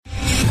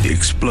The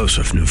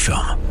explosive new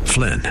film,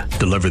 Flynn,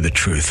 deliver the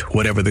truth,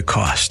 whatever the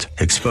cost,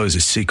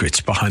 exposes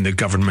secrets behind the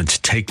government's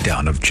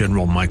takedown of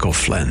General Michael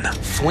Flynn.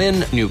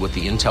 Flynn knew what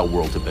the intel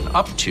world had been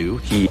up to.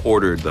 He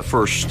ordered the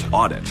first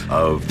audit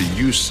of the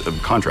use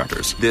of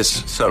contractors.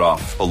 This set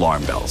off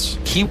alarm bells.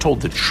 He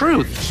told the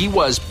truth. He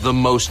was the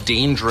most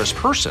dangerous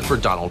person for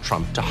Donald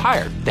Trump to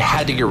hire. They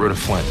had to get rid of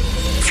Flynn.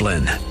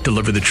 Flynn,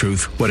 deliver the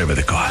truth, whatever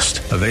the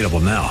cost. Available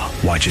now.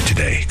 Watch it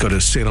today. Go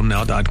to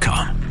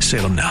salemnow.com.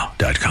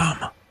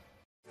 salemnow.com.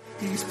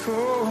 He's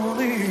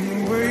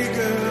calling, wake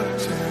up,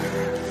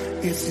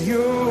 child. It's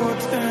your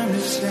time to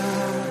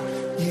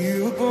shine.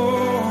 You were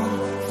born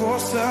for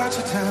such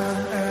a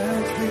time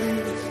as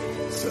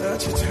this.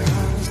 Such a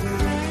time as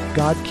this.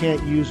 God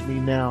can't use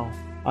me now.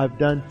 I've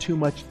done too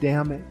much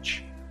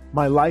damage.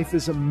 My life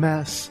is a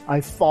mess.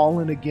 I've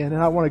fallen again,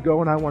 and I want to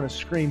go and I want to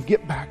scream,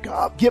 get back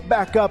up,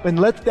 and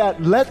let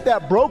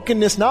that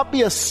brokenness not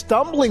be a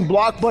stumbling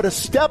block, but a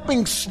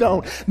stepping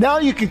stone. Now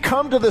you can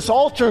come to this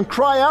altar and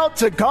cry out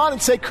to God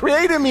and say,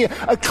 create in me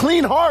a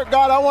clean heart,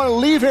 God. I want to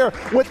leave here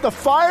with the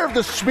fire of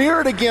the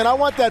Spirit again. I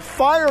want that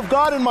fire of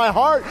God in my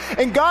heart,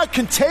 and God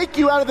can take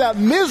you out of that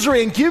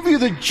misery and give you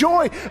the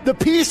joy, the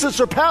peace that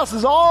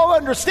surpasses all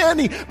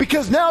understanding,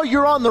 because now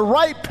you're on the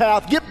right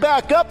path. Get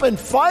back up and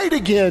fight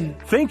again.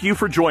 Thank you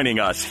for joining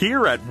us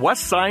here at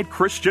Westside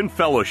Christian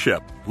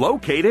Fellowship,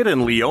 located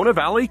in Leona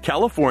Valley,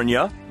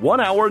 California, 1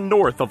 hour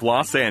north of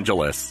Los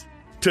Angeles.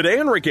 Today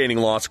on Regaining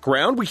Lost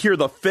Ground, we hear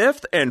the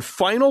fifth and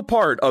final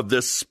part of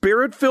this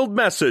Spirit-filled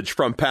message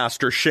from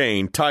Pastor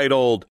Shane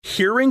titled,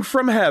 Hearing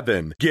from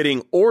Heaven,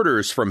 Getting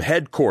Orders from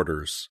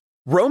Headquarters.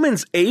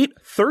 Romans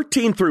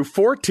 8:13 through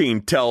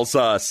 14 tells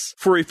us,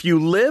 For if you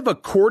live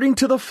according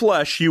to the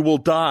flesh, you will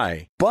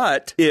die.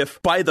 But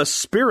if by the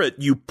Spirit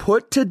you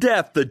put to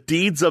death the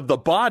deeds of the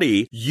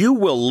body, you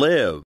will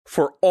live.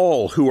 For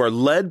all who are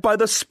led by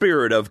the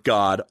Spirit of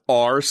God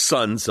are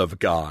sons of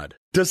God.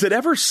 Does it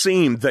ever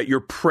seem that your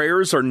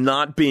prayers are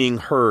not being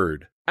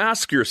heard?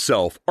 Ask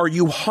yourself, are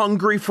you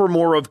hungry for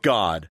more of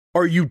God?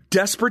 Are you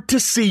desperate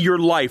to see your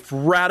life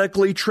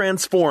radically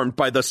transformed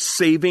by the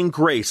saving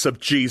grace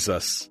of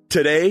Jesus?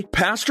 Today,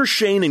 Pastor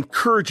Shane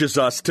encourages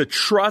us to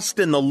trust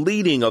in the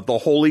leading of the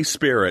Holy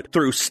Spirit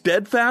through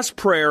steadfast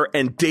prayer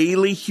and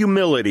daily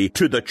humility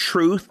to the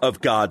truth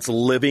of God's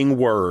living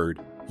Word.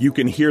 You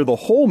can hear the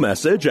whole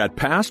message at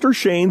Pastor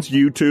Shane's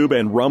YouTube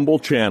and Rumble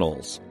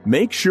channels.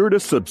 Make sure to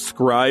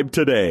subscribe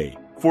today.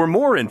 For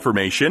more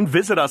information,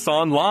 visit us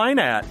online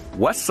at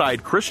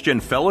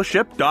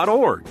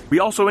westsidechristianfellowship.org. We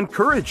also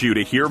encourage you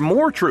to hear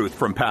more truth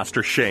from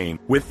Pastor Shane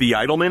with the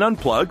Idleman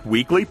Unplugged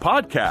weekly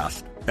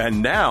podcast.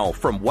 And now,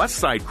 from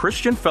Westside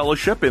Christian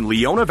Fellowship in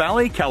Leona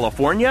Valley,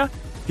 California,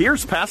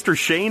 here's Pastor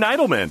Shane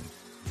Idleman.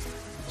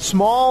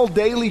 Small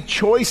daily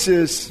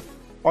choices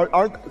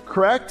aren't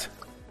correct,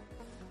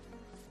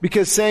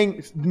 because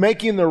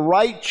making the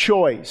right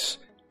choice.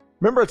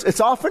 Remember,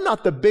 it's often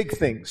not the big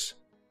things.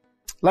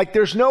 Like,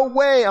 there's no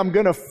way I'm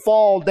going to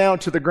fall down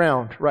to the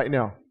ground right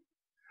now.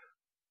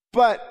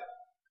 But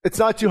it's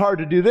not too hard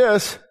to do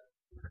this.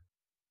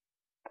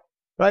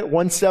 Right?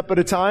 One step at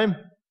a time.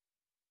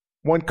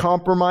 One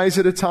compromise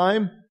at a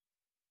time.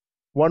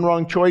 One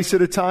wrong choice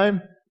at a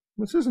time.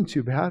 This isn't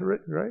too bad,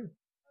 right?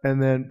 And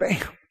then,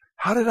 bam!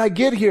 How did I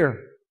get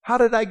here? How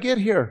did I get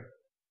here?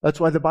 That's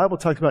why the Bible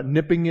talks about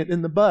nipping it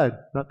in the bud.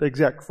 Not the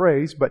exact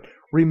phrase, but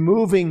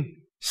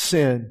removing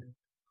sin.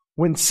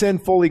 When sin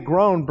fully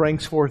grown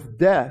brings forth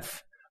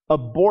death,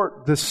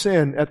 abort the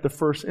sin at the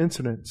first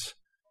incidence.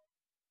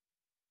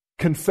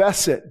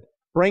 Confess it.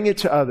 Bring it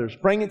to others.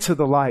 Bring it to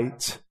the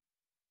light.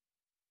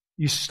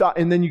 You stop,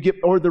 and then you get,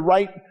 or the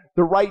right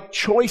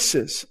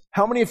choices.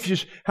 How many of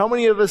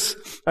us,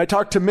 I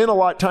talk to men a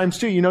lot of times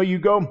too, you're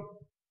going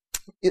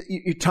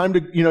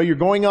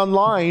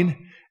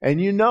online, and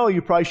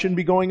you probably shouldn't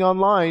be going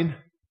online,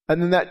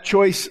 and then that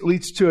choice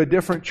leads to a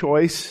different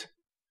choice.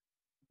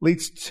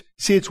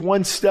 It's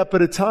one step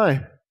at a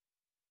time.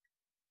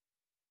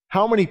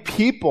 How many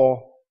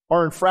people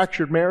are in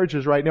fractured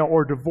marriages right now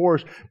or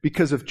divorced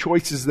because of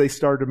choices they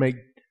started to make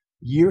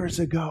years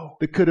ago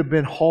that could have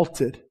been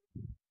halted,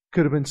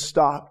 could have been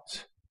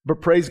stopped?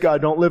 But praise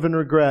God, don't live in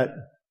regret.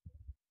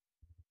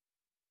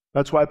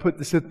 That's why I put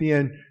this at the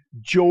end.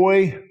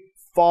 Joy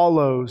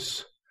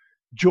follows.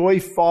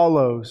 Joy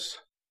follows.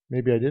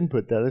 Maybe I didn't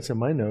put that. That's in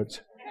my notes.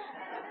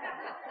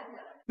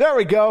 There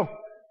we go.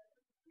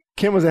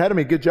 Kim was ahead of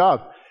me. Good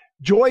job.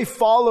 Joy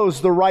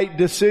follows the right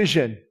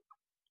decision.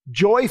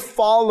 Joy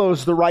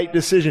follows the right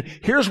decision.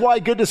 Here's why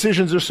good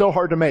decisions are so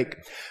hard to make.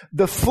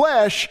 The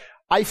flesh,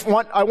 I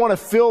want to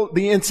feel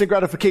the instant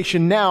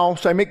gratification now,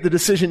 so I make the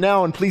decision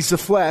now and please the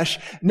flesh.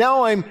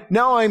 Now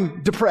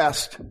I'm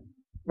depressed.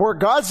 Where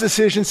God's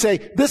decisions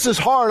say, this is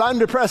hard, I'm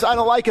depressed, I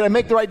don't like it, I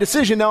make the right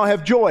decision, now I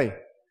have joy.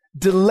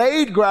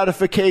 Delayed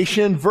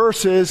gratification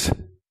versus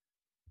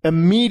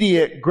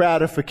immediate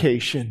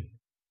gratification.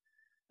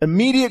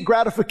 Immediate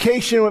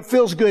gratification, it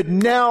feels good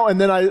now,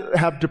 and then I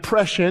have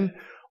depression.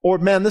 Or,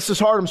 man, this is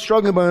hard, I'm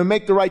struggling, but I'm going to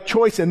make the right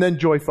choice, and then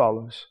joy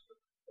follows.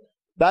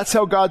 That's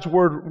how God's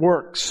Word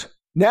works.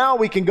 Now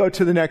we can go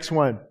to the next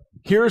one.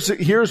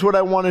 Here's what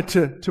I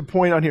wanted to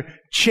point on here.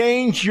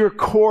 Change your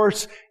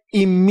course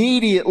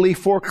immediately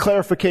for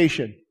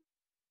clarification.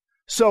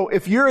 So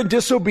if you're in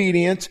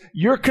disobedience,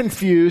 you're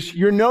confused,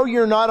 you know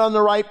you're not on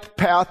the right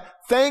path,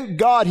 thank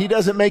God He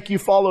doesn't make you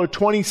follow a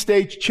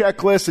 20-stage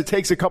checklist that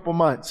takes a couple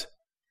months.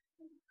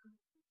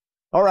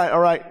 All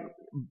right.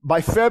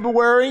 By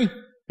February,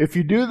 if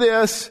you do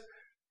this,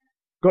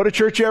 go to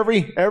church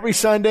every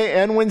Sunday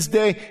and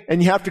Wednesday,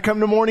 and you have to come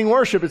to morning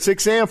worship at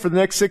 6 a.m. for the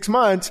next 6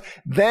 months,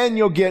 then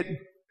you'll get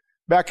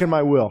back in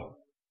my will.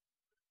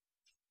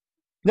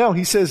 No,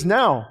 He says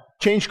now.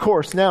 Change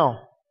course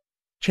now.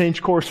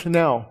 Change course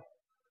now.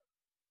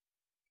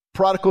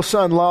 Prodigal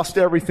son lost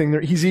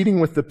everything. He's eating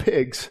with the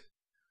pigs.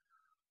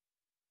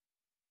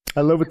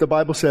 I love what the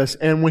Bible says.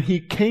 And when he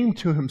came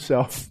to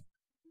himself,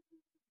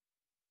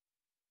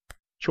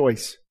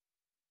 choice.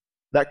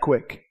 That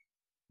quick.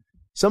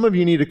 Some of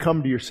you need to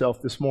come to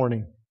yourself this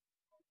morning.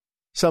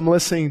 Some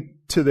listening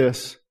to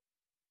this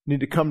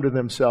need to come to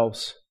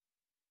themselves.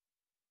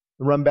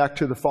 Run back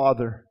to the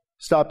Father.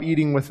 Stop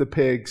eating with the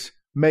pigs.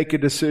 Make a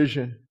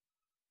decision.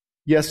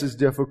 Yes, it's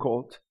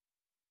difficult.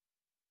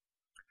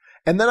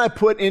 And then I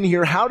put in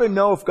here how to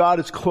know if God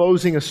is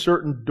closing a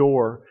certain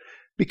door.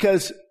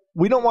 Because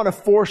we don't want to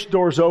force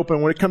doors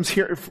open when it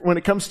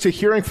comes to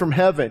hearing from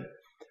heaven.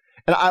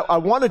 And I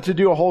wanted to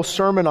do a whole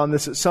sermon on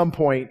this at some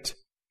point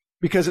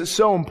because it's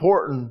so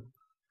important.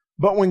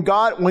 But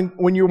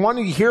when you're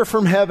wanting to hear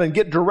from heaven,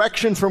 get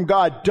direction from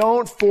God,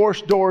 don't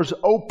force doors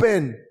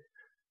open.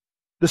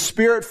 The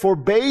Spirit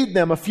forbade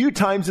them a few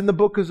times in the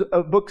book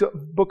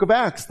of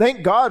Acts.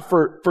 Thank God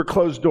for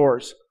closed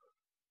doors.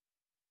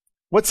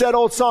 What's that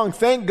old song?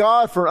 Thank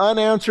God for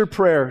unanswered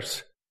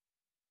prayers.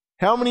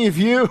 How many of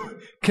you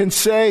can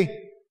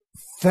say,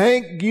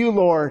 thank you,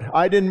 Lord,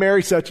 I didn't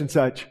marry such and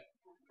such?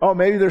 Oh,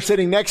 maybe they're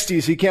sitting next to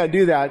you, so you can't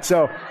do that.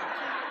 So,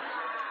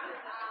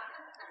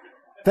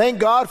 thank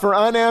God for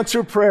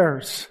unanswered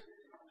prayers.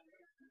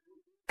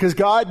 Because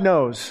God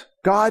knows.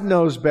 God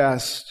knows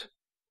best.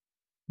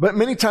 But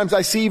many times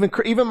I see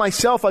even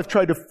myself, I've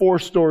tried to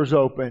force doors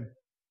open.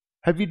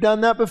 Have you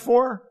done that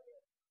before?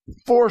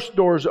 Force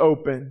doors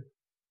open.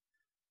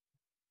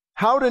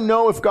 How to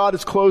know if God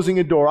is closing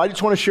a door. I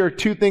just want to share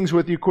 2 things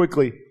with you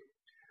quickly.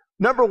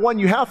 Number 1,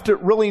 you have to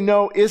really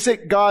know, is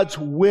it God's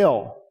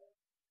will?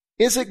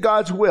 Is it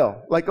God's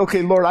will? Like,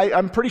 okay, Lord,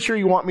 I'm pretty sure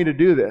you want me to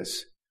do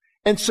this.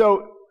 And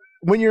so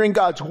when you're in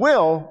God's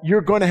will,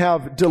 you're going to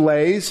have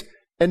delays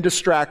and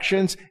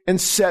distractions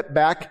and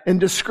setback and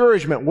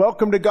discouragement.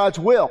 Welcome to God's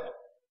will.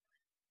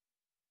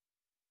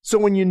 So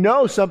when you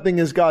know something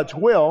is God's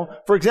will,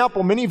 for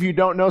example, many of you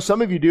don't know,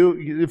 some of you do,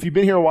 if you've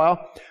been here a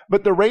while,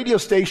 but the radio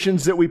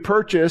stations that we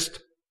purchased,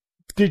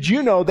 did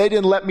you know they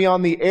didn't let me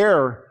on the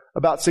air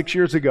about 6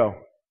 years ago?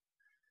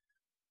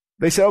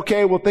 They said,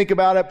 okay, we'll think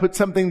about it, put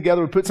something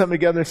together. We put something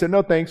together and said,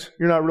 no thanks,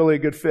 you're not really a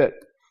good fit.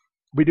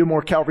 We do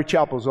more Calvary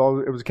Chapels.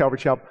 It was a Calvary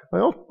Chapel.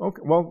 Well,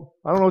 okay, well,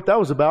 I don't know what that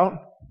was about.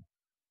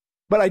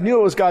 But I knew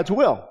it was God's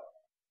will.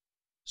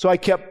 So I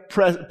kept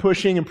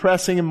pushing and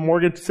pressing, and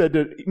Morgan said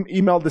to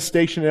email the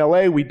station in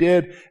LA. We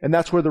did, and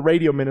that's where the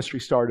radio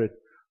ministry started.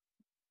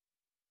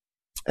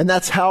 And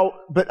that's how,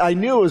 but I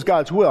knew it was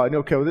God's will. I knew,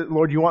 okay,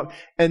 Lord, you want,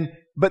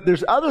 but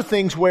there's other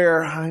things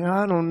where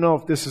I don't know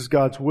if this is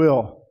God's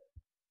will.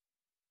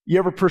 You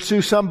ever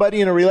pursue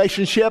somebody in a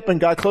relationship and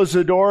God closes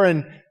the door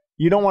and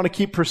you don't want to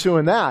keep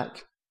pursuing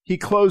that? He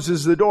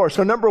closes the door.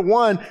 So number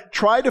 1,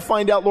 try to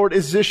find out, Lord,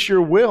 is this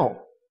your will?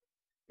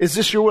 Is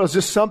this your will? Is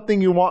this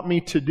something you want me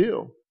to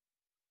do?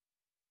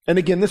 And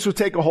again, this would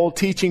take a whole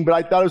teaching, but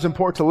I thought it was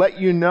important to let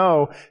you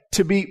know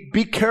to be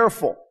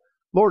careful.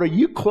 Lord, are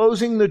you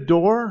closing the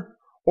door,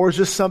 or is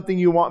this something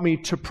you want me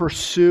to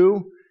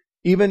pursue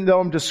even though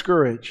I'm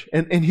discouraged?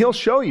 And He'll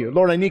show you,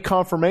 Lord, I need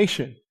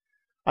confirmation.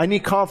 I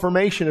need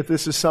confirmation if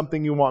this is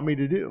something you want me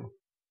to do.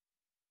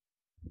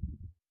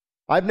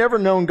 I've never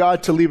known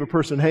God to leave a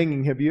person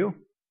hanging, have you?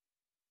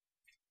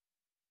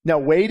 Now,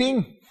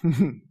 waiting?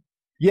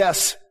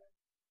 Yes.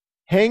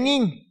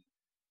 Hanging?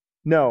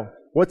 No.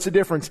 What's the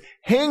difference?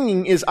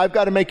 Hanging is I've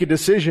got to make a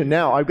decision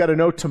now. I've got to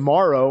know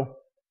tomorrow.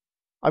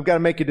 I've got to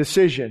make a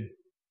decision.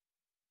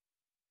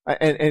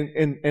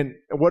 And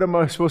what am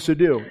I supposed to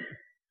do?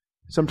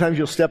 Sometimes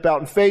you'll step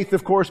out in faith,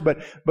 of course, but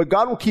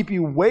God will keep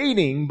you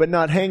waiting, but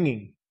not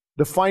hanging.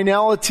 The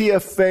finality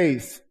of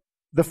faith.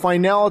 The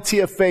finality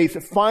of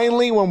faith.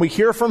 Finally, when we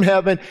hear from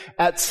heaven,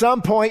 at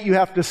some point you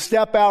have to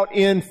step out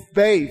in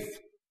faith.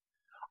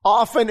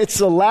 Often it's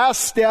the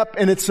last step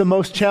and it's the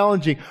most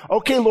challenging.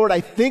 Okay, Lord, I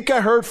think I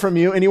heard from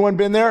you. Anyone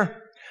been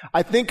there?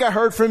 I think I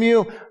heard from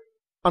you.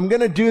 I'm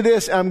going to do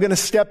this and I'm going to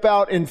step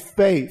out in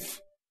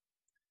faith.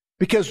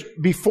 Because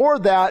before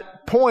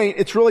that point,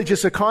 it's really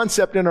just a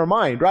concept in our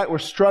mind, right? We're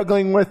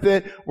struggling with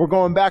it. We're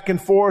going back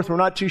and forth. We're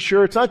not too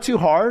sure. It's not too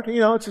hard.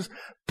 It's just,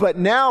 but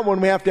now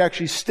when we have to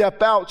actually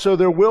step out, so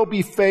there will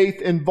be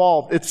faith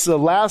involved. It's the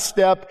last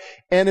step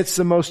and it's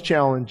the most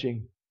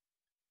challenging.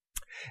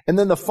 And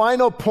then the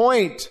final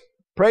point,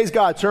 praise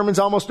God, sermon's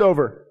almost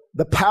over.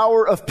 The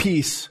power of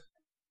peace.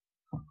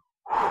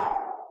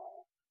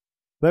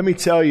 Let me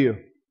tell you,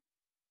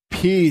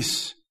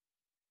 Peace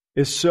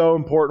is so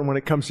important when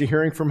it comes to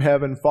hearing from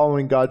heaven,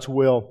 following God's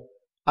will.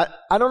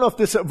 I don't know if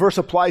this verse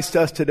applies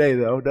to us today,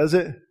 though, does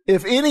it?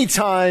 If any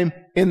time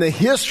in the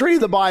history of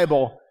the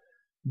Bible,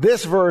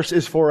 this verse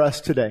is for us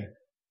today.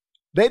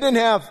 They didn't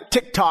have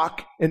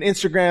TikTok and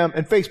Instagram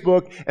and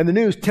Facebook and the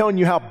news telling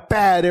you how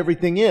bad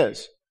everything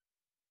is.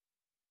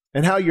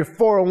 And how your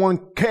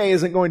 401k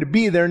isn't going to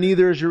be there,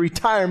 neither is your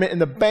retirement, and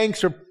the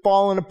banks are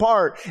falling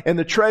apart, and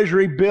the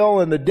treasury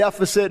bill and the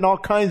deficit and all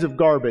kinds of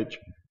garbage.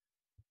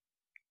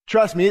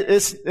 Trust me,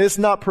 it's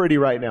not pretty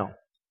right now.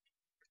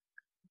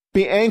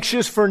 Be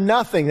anxious for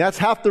nothing. That's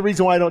half the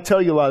reason why I don't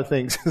tell you a lot of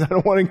things, because I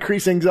don't want to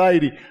increase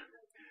anxiety.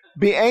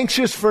 Be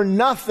anxious for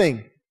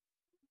nothing,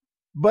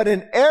 but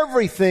in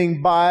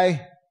everything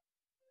by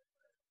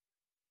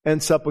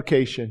and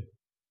supplication.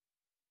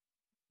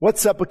 What's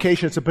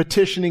supplication? It's a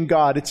petitioning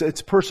God.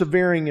 It's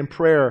persevering in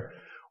prayer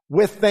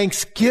with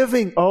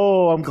thanksgiving.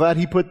 Oh, I'm glad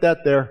he put that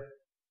there.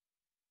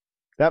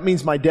 That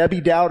means my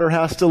Debbie Doubter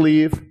has to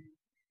leave.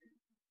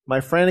 My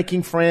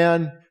Franticking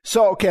Fran.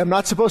 So, okay, I'm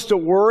not supposed to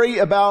worry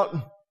about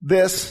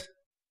this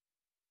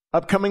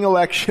upcoming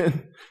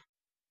election.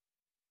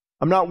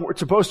 I'm not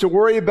supposed to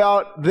worry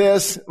about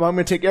this. I'm going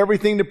to take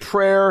everything to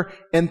prayer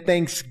and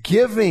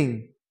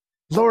thanksgiving.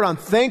 Lord, I'm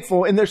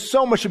thankful. And there's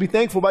so much to be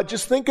thankful about.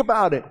 Just think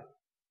about it.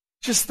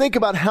 Just think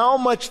about how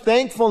much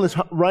thankfulness.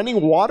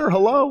 Running water,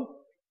 hello?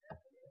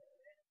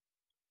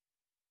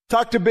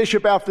 Talk to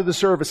Bishop after the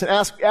service and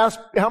ask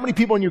how many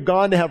people in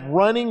Uganda have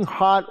running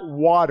hot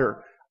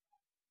water.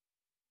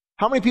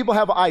 How many people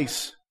have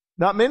ice?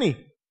 Not many.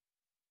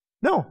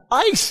 No,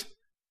 ice.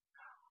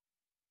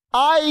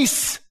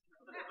 Ice.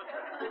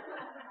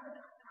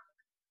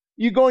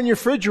 You go in your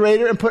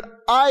refrigerator and put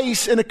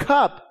ice in a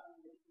cup.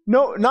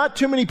 No, not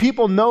too many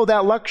people know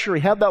that luxury,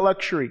 have that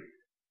luxury.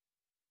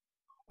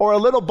 Or a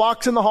little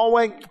box in the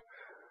hallway.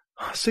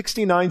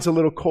 69's a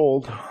little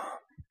cold.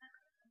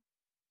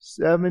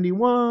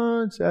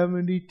 71,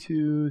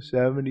 72,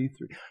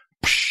 73.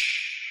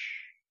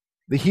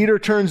 The heater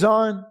turns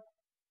on.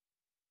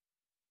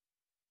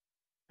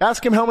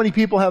 Ask him how many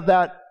people have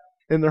that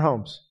in their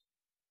homes.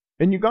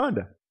 In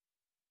Uganda.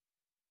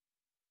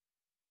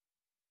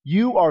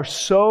 You are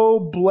so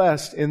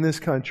blessed in this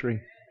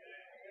country.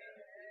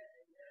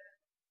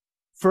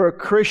 For a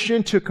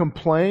Christian to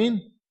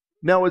complain,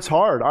 now it's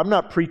hard. I'm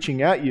not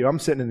preaching at you. I'm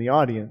sitting in the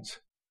audience.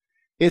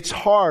 It's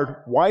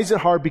hard. Why is it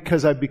hard?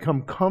 Because I've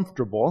become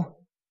comfortable.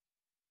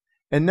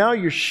 And now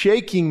you're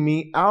shaking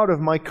me out of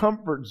my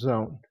comfort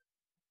zone.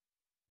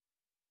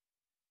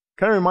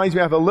 Kind of reminds me,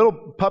 I have a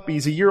little puppy.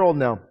 He's a year old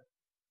now.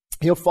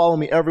 He'll follow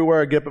me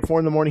everywhere. I get up at 4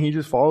 a.m. He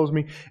just follows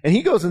me. And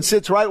he goes and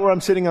sits right where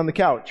I'm sitting on the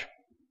couch.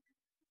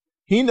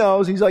 He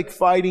knows. He's like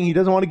fighting. He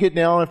doesn't want to get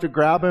down. I have to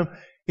grab him.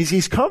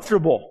 He's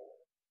comfortable.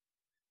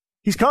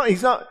 He's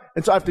not.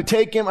 And so I have to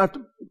take him. I have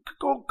to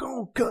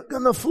go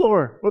on the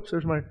floor. Whoops,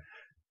 there's my...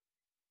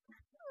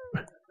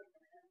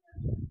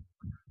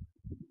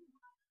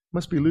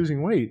 Must be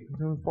losing weight.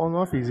 I'm falling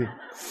off easy.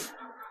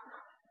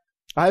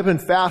 I've been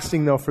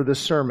fasting, though, for this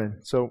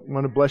sermon. So I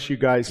want to bless you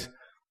guys.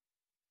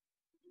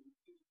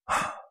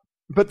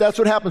 But that's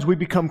what happens. We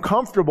become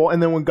comfortable.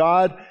 And then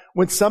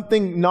when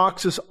something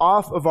knocks us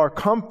off of our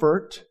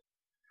comfort,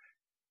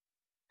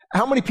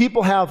 how many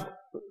people have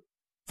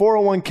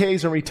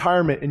 401ks and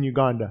retirement in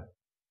Uganda?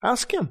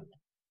 Ask him.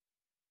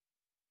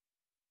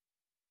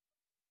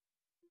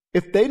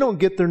 If they don't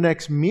get their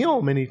next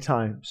meal many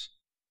times,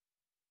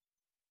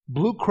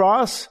 Blue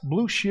Cross,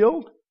 Blue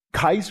Shield,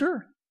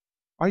 Kaiser,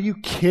 are you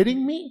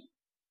kidding me?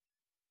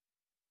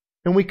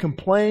 And we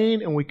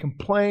complain and we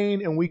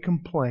complain and we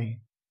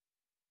complain.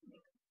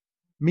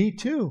 Me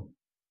too.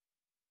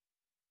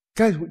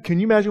 Guys,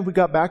 can you imagine if we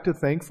got back to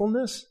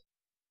thankfulness?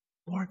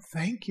 Lord,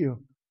 thank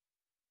you.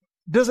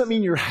 Doesn't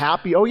mean you're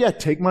happy. Oh yeah,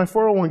 take my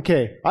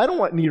 401k. I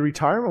don't need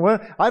retirement. Well,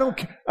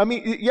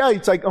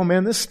 it's like, oh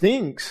man, this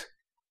stinks.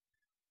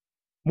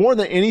 More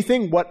than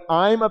anything, what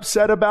I'm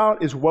upset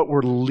about is what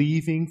we're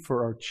leaving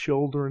for our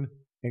children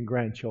and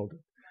grandchildren.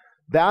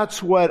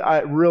 That's what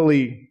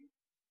really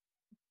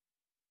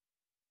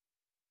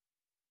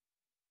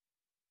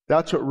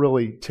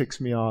ticks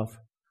me off.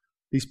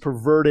 These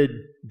perverted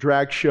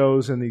drag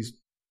shows and these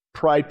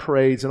pride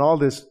parades and all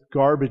this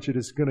garbage that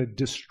is going to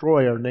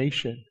destroy our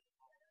nation.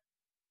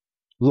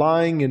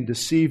 Lying and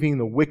deceiving,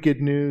 the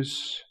wicked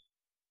news.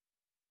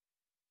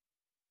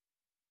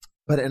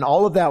 But in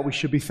all of that, we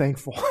should be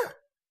thankful.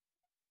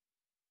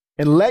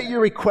 And let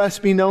your requests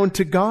be known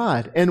to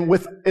God. And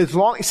here's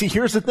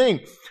the thing.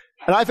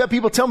 And I've had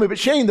people tell me, but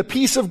Shane, the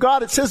peace of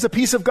God, it says the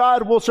peace of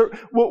God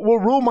will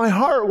rule my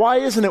heart. Why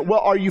isn't it?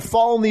 Well, are you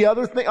following the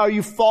other thing? Are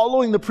you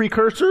following the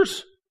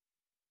precursors?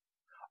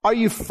 Are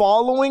you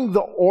following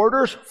the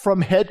orders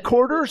from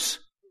headquarters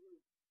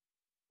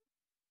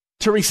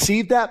to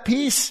receive that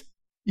peace?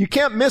 You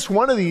can't miss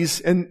one of these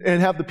and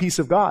have the peace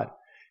of God.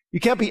 You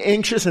can't be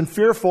anxious and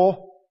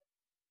fearful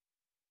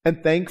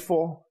and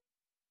thankful.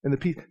 And the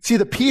peace. See,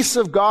 the peace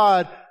of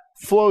God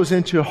flows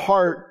into a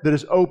heart that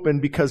is open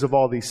because of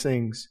all these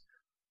things.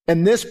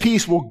 And this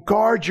peace will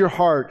guard your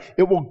heart.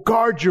 It will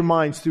guard your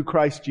minds through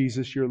Christ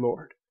Jesus your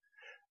Lord.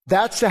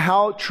 That's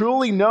how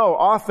truly know.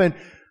 Often,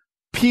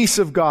 peace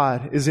of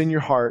God is in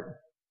your heart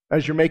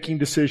as you're making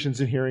decisions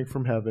and hearing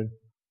from heaven.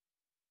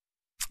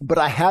 But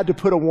I had to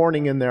put a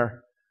warning in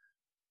there.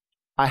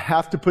 I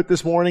have to put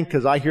this warning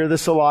because I hear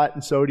this a lot,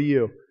 and so do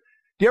you.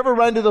 Do you ever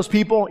run into those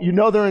people? You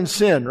know they're in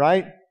sin,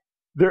 right?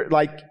 They're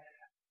like,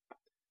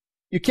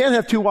 you can't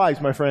have two wives,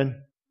 my friend.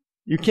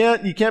 You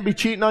can't be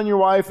cheating on your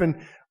wife,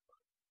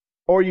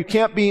 or you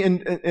can't be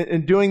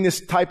in doing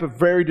this type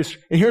of and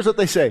here's what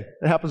they say.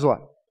 It happens a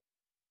lot.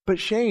 But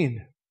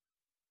Shane,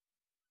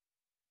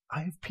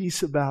 I have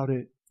peace about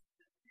it.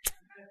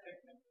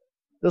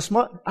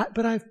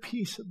 But I have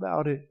peace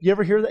about it. You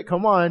ever hear that?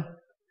 Come on.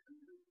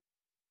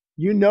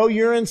 You know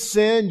you're in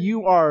sin.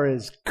 You are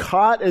as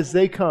caught as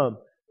they come.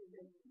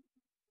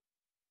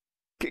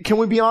 Can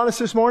we be honest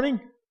this morning?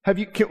 But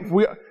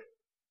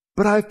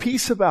I have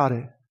peace about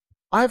it.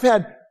 I've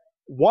had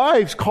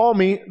wives call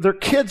me. Their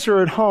kids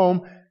are at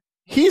home.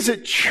 He's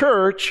at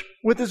church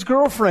with his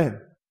girlfriend.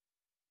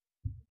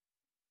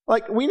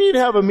 Like, we need to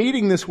have a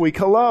meeting this week.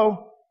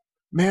 Hello?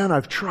 Man,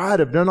 I've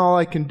tried. I've done all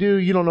I can do.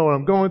 You don't know what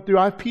I'm going through.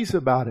 I have peace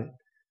about it.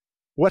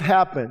 What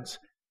happens?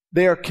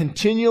 They are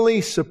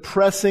continually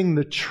suppressing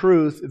the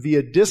truth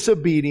via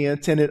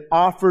disobedience, and it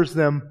offers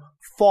them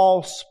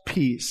false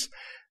peace.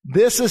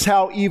 This is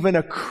how even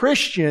a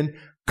Christian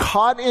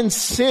caught in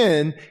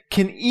sin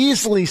can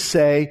easily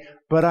say,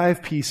 but I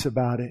have peace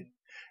about it.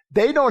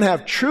 They don't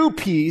have true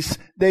peace.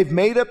 They've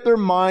made up their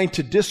mind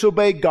to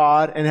disobey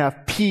God and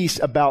have peace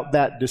about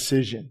that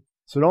decision.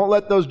 So don't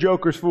let those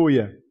jokers fool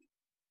you.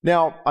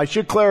 Now, I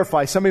should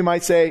clarify. Somebody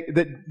might say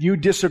that you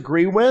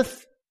disagree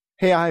with,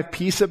 hey, I have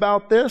peace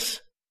about this,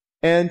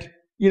 and,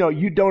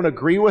 you don't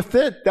agree with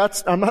it.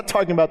 I'm not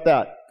talking about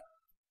that.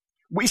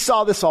 We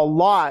saw this a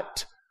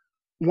lot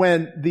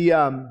when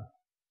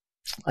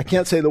I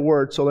can't say the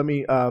word, so let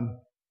me,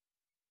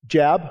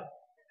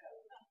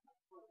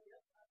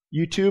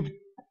 YouTube.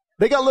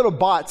 They got little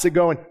bots that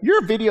go in,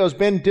 your video's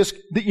been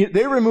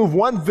they remove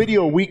one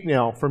video a week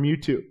now from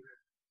YouTube.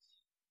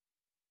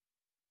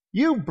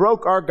 You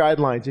broke our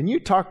guidelines and you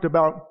talked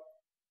about.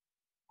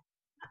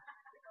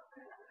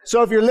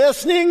 So if you're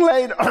listening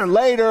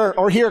later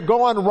or here,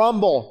 go on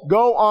Rumble.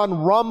 Go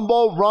on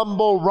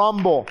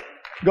Rumble.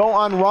 Go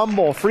on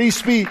Rumble. Free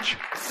speech.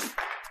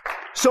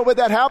 So would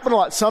that happen a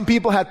lot? Some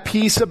people had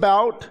peace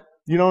about,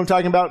 you know what I'm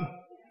talking about?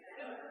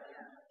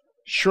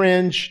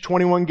 Syringe,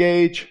 21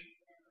 gauge.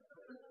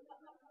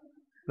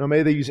 No,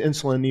 maybe they use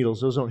insulin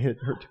needles. Those don't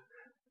hurt.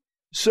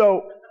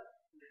 So,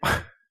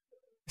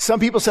 some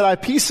people said, I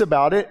have peace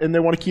about it, and they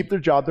want to keep their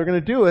job. They're going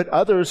to do it.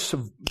 Others,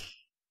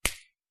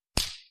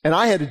 and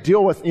I had to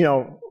deal with,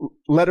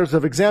 letters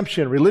of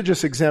exemption,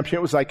 religious exemption.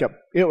 It was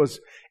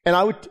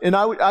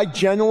I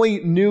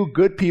genuinely knew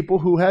good people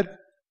who had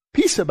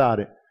peace about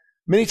it.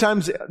 Many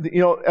times,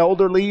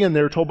 elderly, and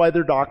they were told by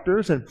their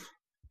doctors, and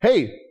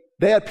hey,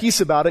 they had peace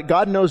about it.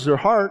 God knows their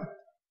heart.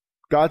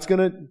 God's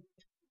going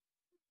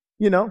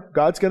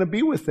to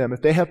be with them.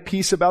 If they have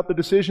peace about the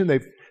decision,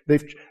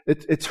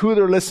 it's who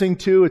they're listening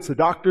to, it's the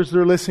doctors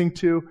they're listening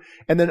to.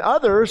 And then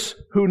others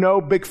who know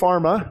Big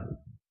Pharma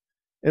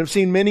and have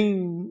seen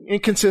many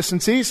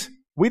inconsistencies,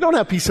 we don't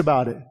have peace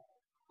about it.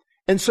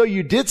 And so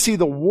you did see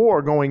the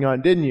war going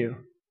on, didn't you?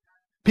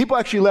 People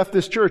actually left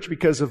this church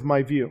because of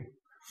my view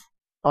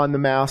on the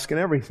mask and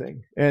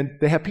everything. And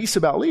they have peace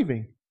about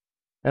leaving.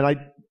 And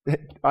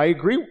I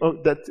agree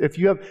that if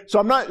you have, so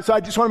I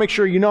just want to make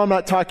sure I'm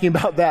not talking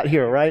about that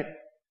here, right?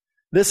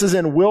 This is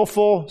in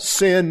willful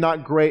sin,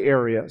 not gray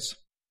areas.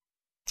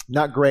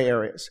 Not gray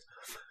areas.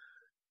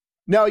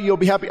 Now you'll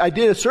be happy. I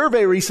did a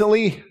survey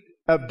recently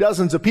of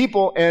dozens of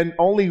people, and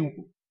only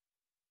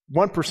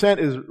 1%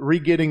 is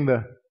re-getting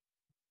the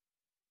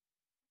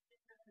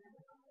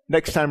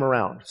next time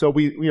around. So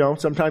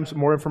sometimes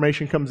more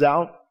information comes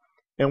out,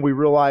 and we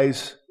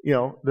realize,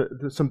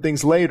 some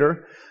things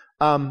later.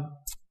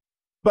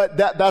 But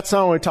that's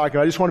not what I'm talking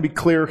about. I just want to be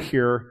clear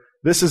here.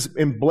 This is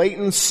in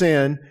blatant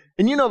sin.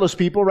 And you know those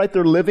people, right?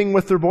 They're living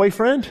with their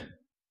boyfriend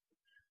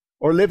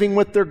or living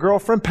with their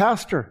girlfriend.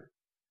 Pastor,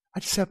 I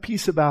just have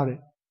peace about it.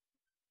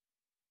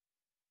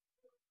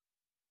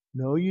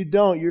 No, you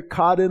don't. You're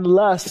caught in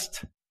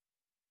lust.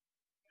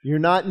 You're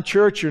not in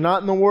church. You're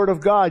not in the Word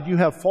of God. You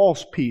have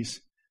false peace.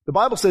 The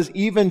Bible says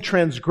even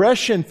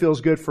transgression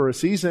feels good for a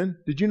season.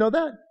 Did you know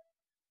that?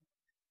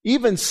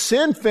 Even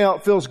sin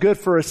feels good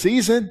for a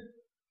season.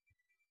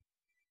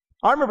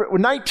 I remember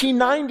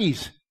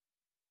 1990s,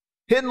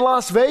 hitting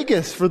Las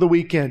Vegas for the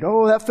weekend.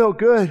 Oh, that felt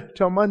good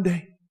till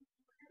Monday.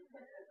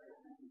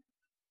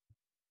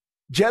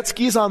 Jet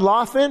skis on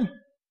Laughlin,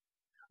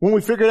 when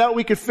we figured out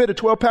we could fit a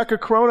 12-pack of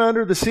Corona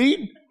under the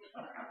seat.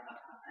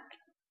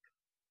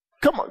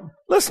 Come on,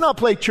 let's not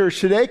play church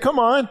today. Come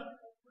on.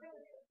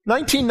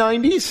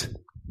 1990s.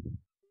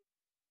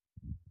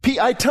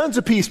 I had tons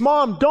of peace.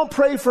 Mom, don't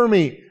pray for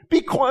me.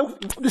 Be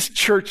quiet. This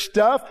church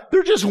stuff,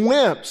 they're just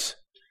wimps.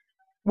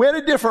 We had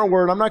a different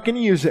word. I'm not going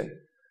to use it.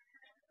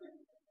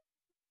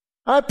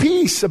 I have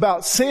peace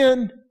about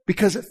sin.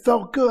 because it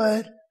felt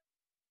good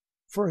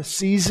for a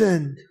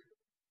season.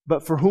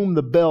 But for whom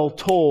the bell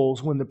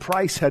tolls, when the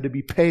price had to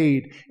be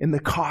paid and the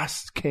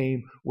cost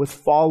came with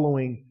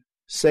following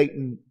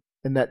Satan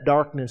in that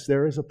darkness,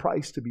 there is a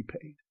price to be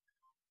paid.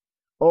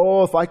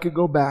 Oh, if I could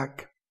go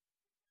back,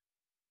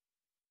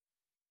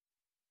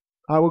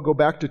 I would go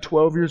back to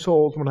 12 years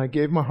old when I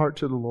gave my heart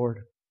to the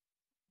Lord,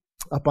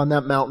 up on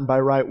that mountain by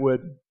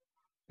Wrightwood,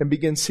 and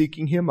begin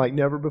seeking Him like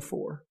never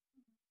before.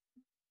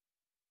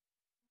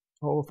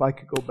 Oh, if I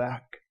could go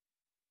back.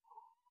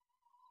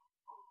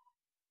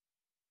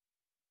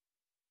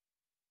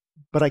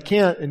 But I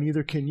can't, and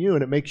neither can you,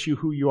 and it makes you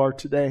who you are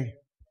today.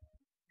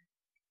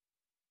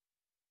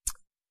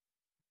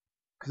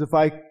 Because if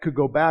I could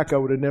go back, I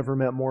would have never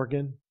met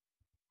Morgan.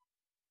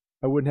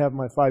 I wouldn't have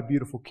my 5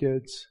 beautiful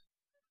kids.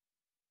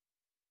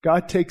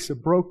 God takes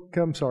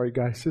I'm sorry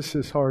guys, this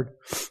is hard.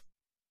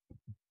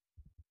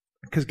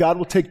 Because God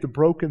will take the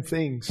broken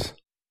things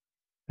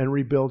and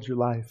rebuild your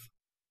life.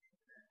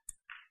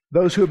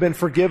 Those who have been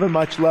forgiven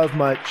much love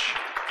much.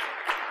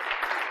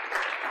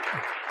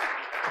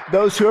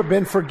 Those who have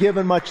been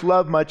forgiven much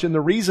love much. And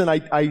the reason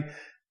I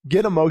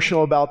get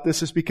emotional about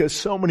this is because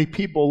so many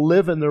people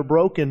live in their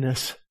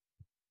brokenness.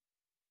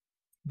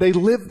 They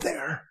live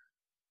there.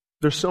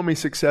 There's so many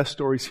success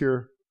stories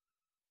here.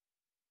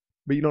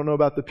 But you don't know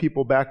about the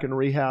people back in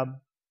rehab.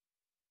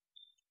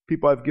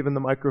 People I've given the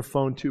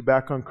microphone to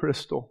back on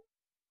crystal.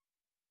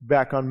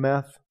 Back on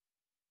meth.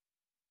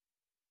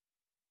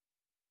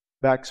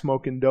 Back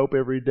smoking dope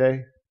every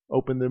day.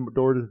 Open the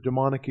door to the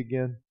demonic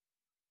again.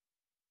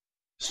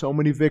 So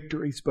many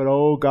victories, but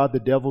oh God, the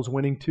devil's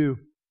winning too.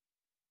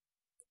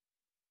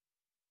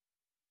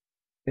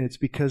 And it's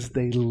because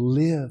they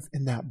live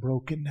in that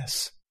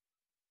brokenness.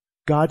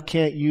 God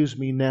can't use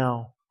me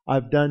now.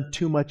 I've done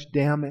too much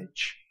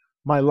damage.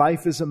 My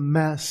life is a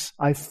mess.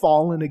 I've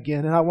fallen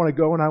again, and I want to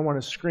go and I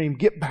want to scream,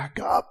 get back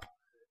up.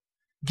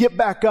 Get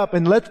back up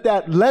and let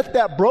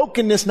that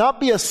brokenness not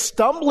be a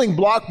stumbling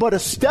block, but a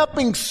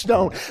stepping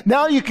stone.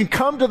 Now you can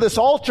come to this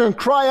altar and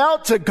cry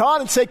out to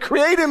God and say,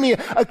 create in me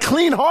a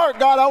clean heart.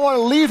 God, I want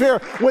to leave here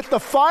with the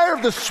fire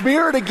of the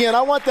Spirit again.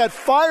 I want that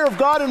fire of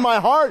God in my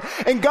heart.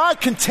 And God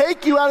can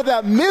take you out of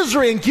that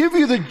misery and give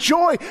you the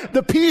joy,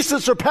 the peace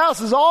that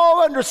surpasses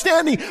all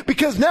understanding,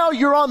 because now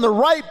you're on the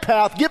right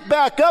path. Get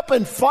back up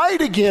and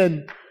fight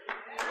again.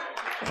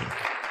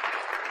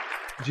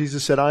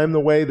 Jesus said, I am the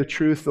way, the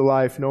truth, the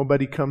life.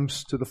 Nobody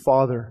comes to the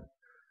Father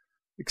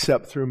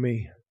except through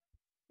me.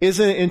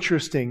 Isn't it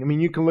interesting? I mean,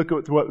 you can look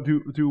at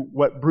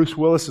what Bruce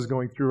Willis is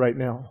going through right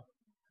now.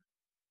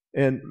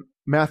 And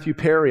Matthew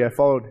Perry, I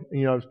followed,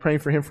 I was praying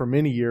for him for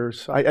many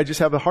years. I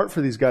just have a heart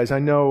for these guys. I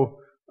know,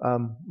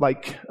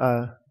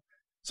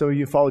 so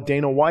you followed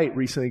Dana White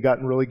recently, got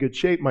in really good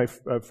shape.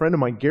 A friend of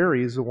mine,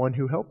 Gary, is the one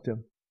who helped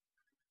him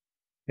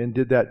and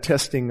did that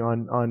testing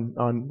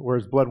on where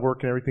his blood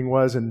work and everything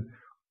was. And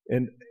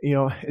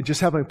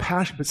just having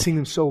passion, but seeing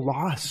them so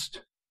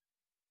lost.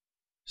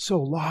 So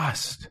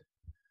lost.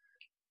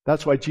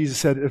 That's why Jesus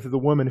said to the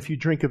woman, if you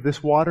drink of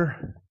this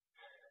water,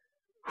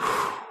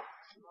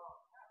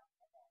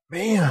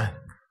 man,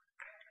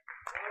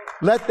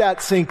 let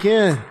that sink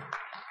in.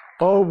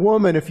 Oh,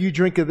 woman, if you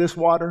drink of this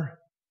water,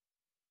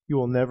 you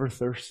will never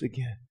thirst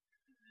again.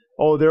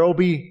 Oh, there will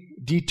be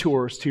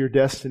detours to your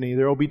destiny.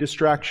 There will be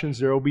distractions.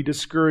 There will be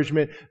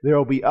discouragement. There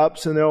will be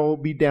ups and there will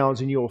be downs,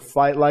 and you will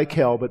fight like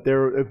hell. But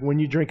when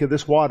you drink of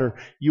this water,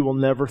 you will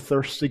never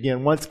thirst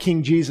again. Once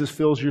King Jesus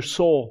fills your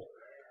soul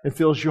and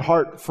fills your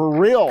heart for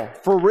real,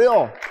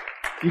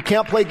 you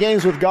can't play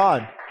games with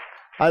God.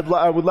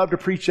 I would love to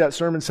preach that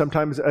sermon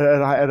sometimes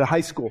at a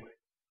high school.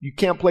 You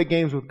can't play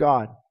games with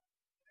God.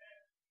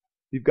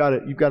 You've got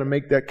to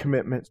make that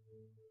commitment.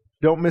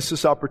 Don't miss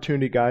this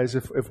opportunity, guys.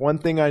 If one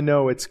thing I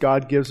know, it's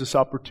God gives us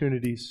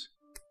opportunities.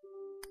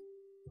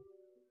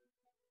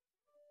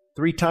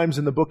 3 times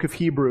in the book of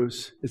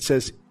Hebrews, it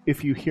says,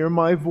 if you hear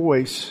my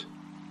voice,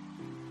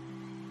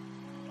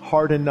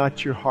 harden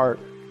not your heart.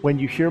 When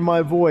you hear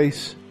my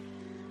voice,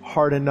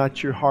 harden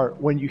not your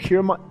heart. When you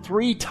hear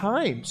 3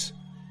 times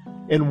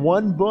in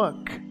one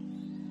book,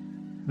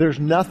 there's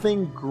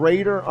nothing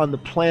greater on the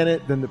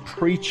planet than the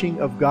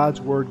preaching of God's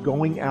Word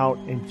going out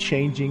and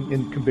changing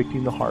and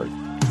convicting the heart.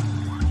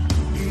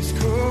 He's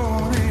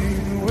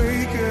calling,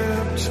 wake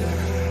up,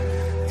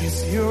 child.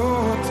 It's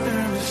your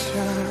time to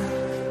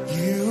shine.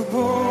 You were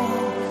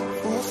born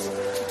for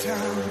such a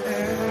time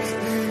as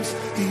this.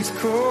 He's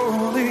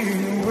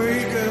calling,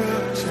 wake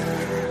up,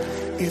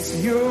 child.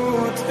 It's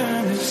your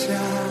time to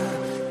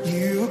shine.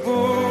 You were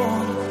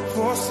born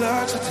for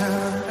such a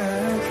time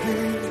as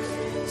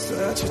this.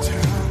 Such a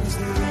time as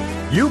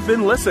this. You've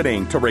been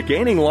listening to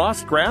Regaining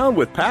Lost Ground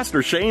with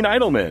Pastor Shane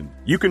Idleman.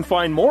 You can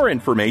find more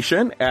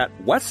information at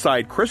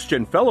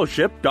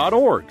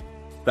westsidechristianfellowship.org.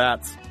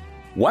 That's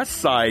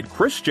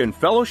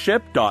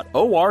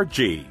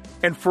westsidechristianfellowship.org.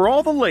 And for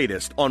all the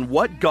latest on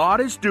what God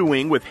is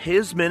doing with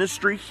His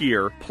ministry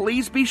here,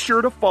 please be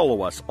sure to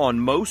follow us on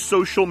most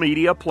social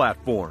media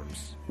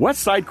platforms.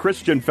 Westside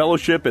Christian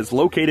Fellowship is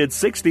located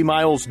 60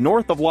 miles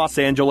north of Los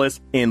Angeles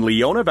in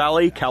Leona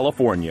Valley,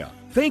 California.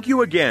 Thank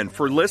you again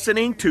for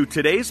listening to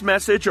today's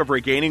message of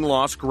Regaining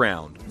Lost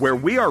Ground, where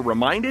we are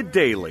reminded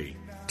daily,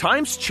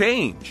 times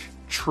change,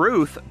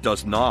 truth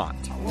does not.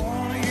 I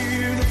want to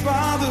hear the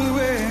Father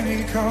when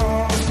He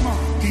calls.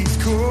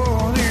 He's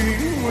calling,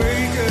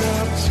 wake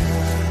up,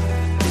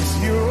 child.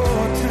 It's your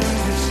turn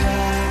to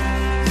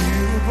shine.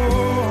 You were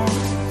born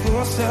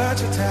for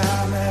such a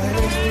time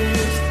as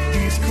this.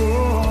 He's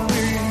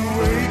calling,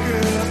 wake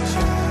up,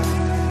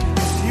 child.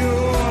 It's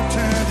your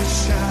turn to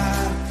shine.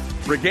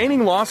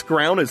 Regaining Lost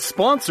Ground is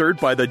sponsored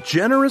by the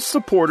generous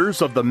supporters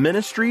of the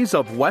ministries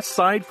of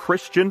Westside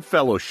Christian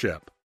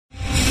Fellowship.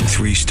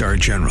 3-star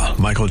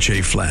General Michael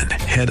J. Flynn,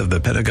 head of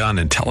the Pentagon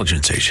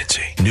Intelligence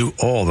Agency, knew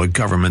all the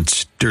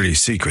government's dirty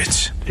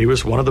secrets. He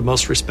was one of the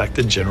most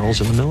respected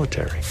generals in the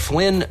military.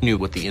 Flynn knew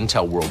what the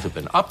intel world had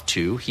been up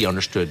to. He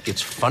understood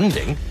its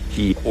funding.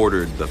 He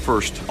ordered the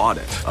first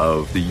audit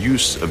of the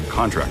use of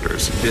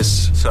contractors.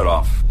 This set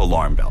off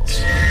alarm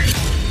bells.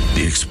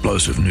 The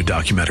explosive new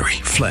documentary,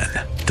 Flynn,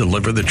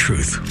 Deliver the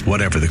Truth,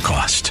 Whatever the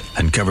Cost,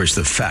 uncovers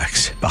the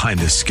facts behind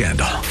this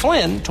scandal.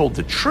 Flynn told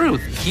the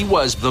truth. He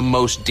was the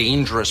most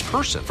dangerous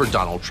person for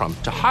Donald Trump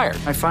to hire.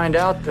 I find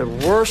out the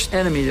worst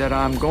enemy that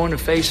I'm going to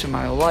face in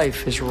my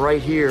life is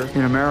right here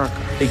in America.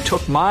 They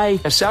took my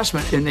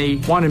assessment and they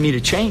wanted me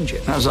to change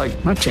it. And I was like,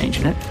 I'm not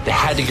changing it. They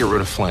had to get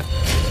rid of Flynn.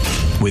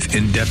 With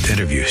in-depth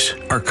interviews,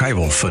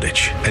 archival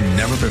footage, and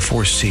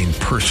never-before-seen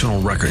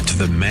personal records of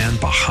the man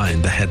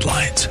behind the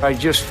headlines. I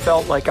just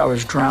felt like I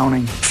was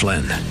drowning.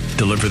 Flynn,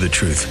 Deliver the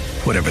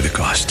Truth, Whatever the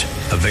Cost.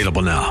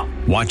 Available now.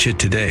 Watch it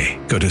today.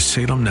 Go to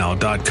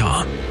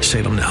salemnow.com.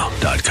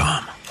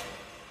 salemnow.com.